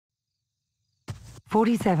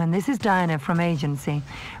47, this is Diana from agency.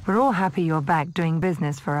 We're all happy you're back doing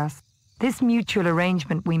business for us. This mutual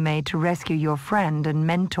arrangement we made to rescue your friend and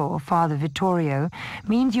mentor, Father Vittorio,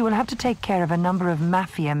 means you will have to take care of a number of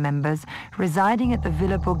mafia members residing at the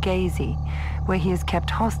Villa Borghese, where he is kept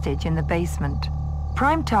hostage in the basement.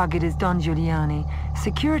 Prime target is Don Giuliani.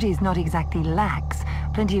 Security is not exactly lax,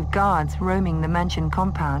 plenty of guards roaming the mansion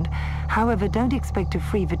compound. However, don't expect to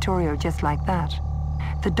free Vittorio just like that.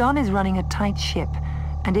 The Don is running a tight ship,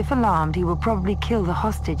 and if alarmed, he will probably kill the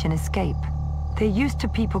hostage and escape. They're used to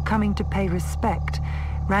people coming to pay respect,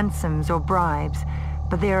 ransoms or bribes,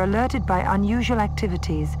 but they are alerted by unusual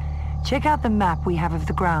activities. Check out the map we have of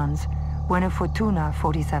the grounds. Buona fortuna,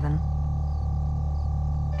 47.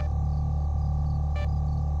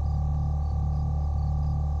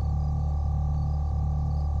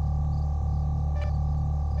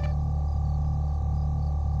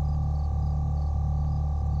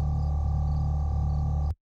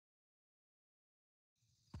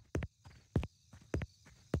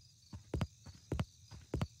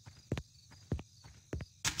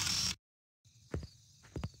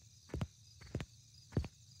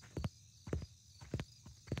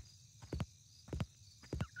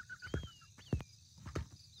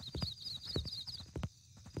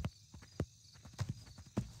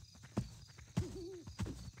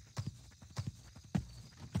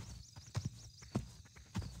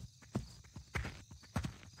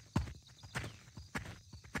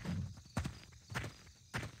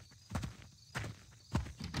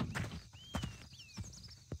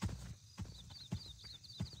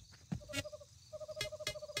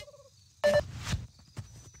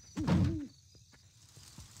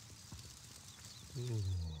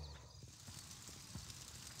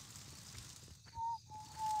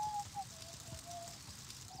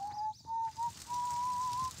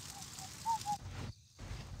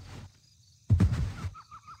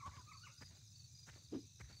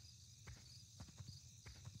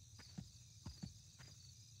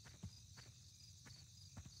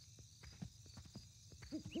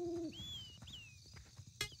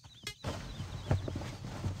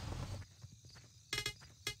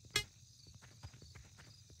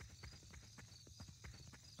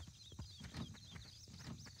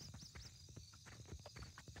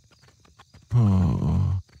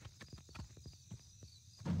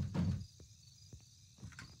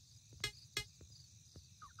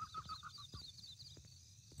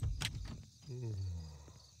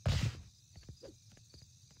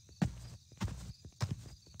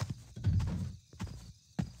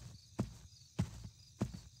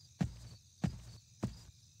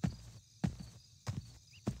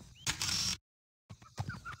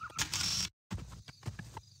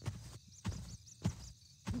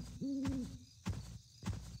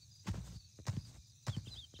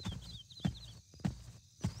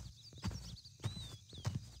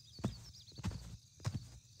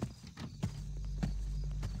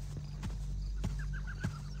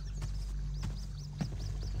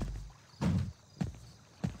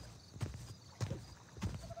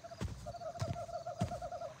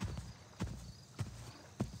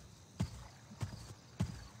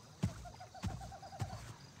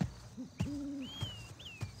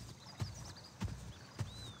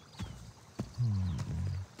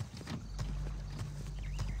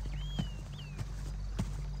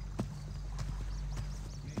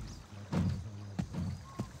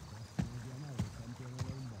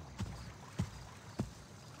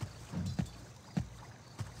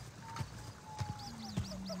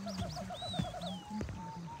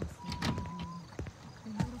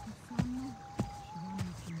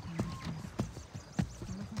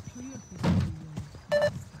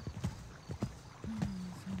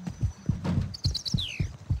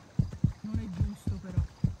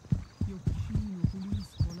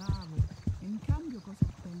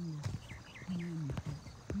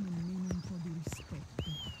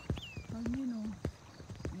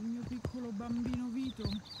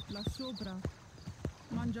 Là sopra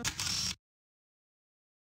mangia.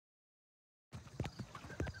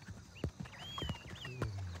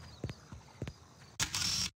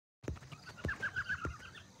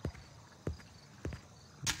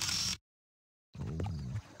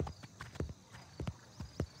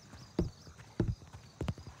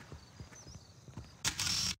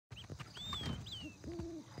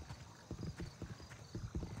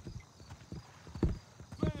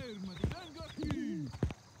 Fermati, venga qui!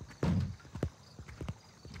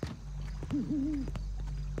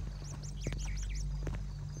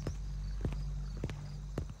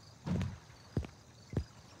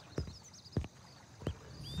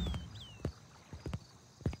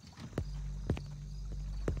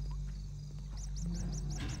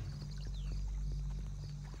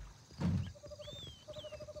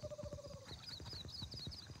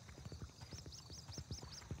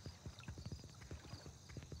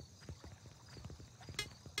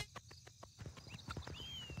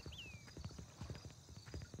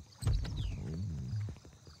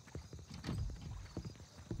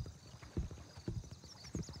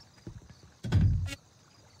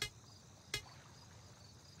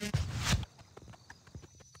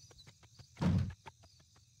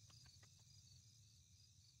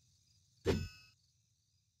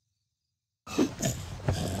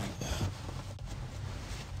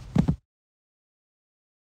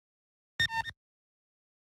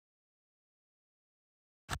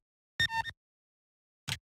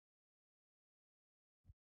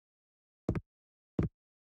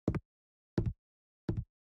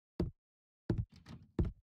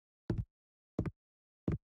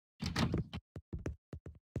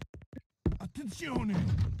 Attenzione!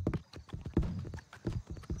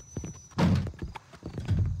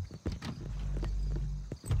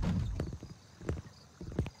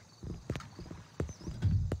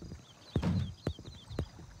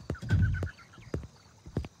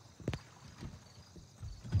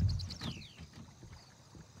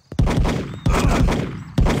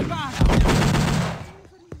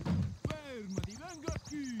 Fermati, venga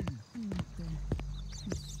qui! Niente,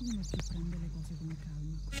 nessuno ci prende le cose con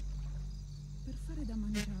calma. Per fare da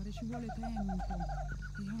mangiare ci vuole tempo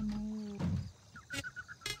e amore.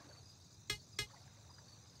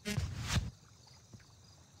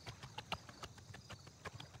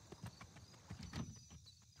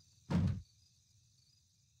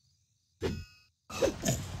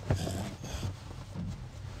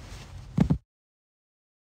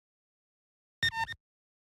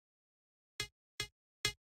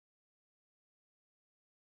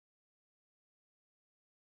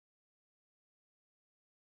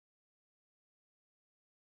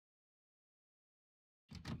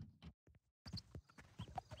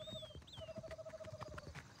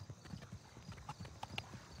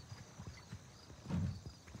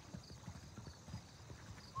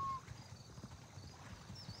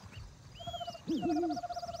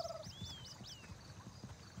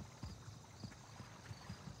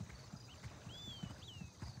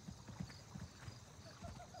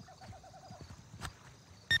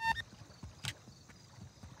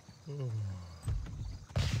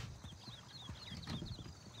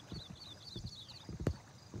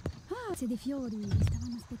 Ah, c'è dei fiori, li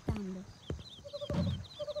stavamo aspettando.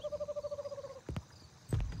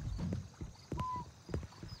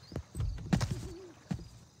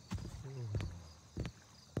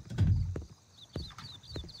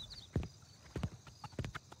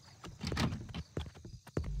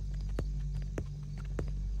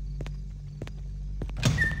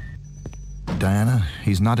 Diana,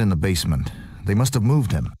 he's not in the basement. They must have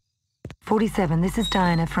moved him. 47, this is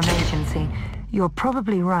Diana from agency. You're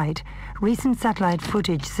probably right. Recent satellite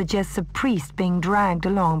footage suggests a priest being dragged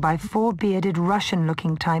along by four bearded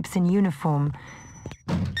Russian-looking types in uniform.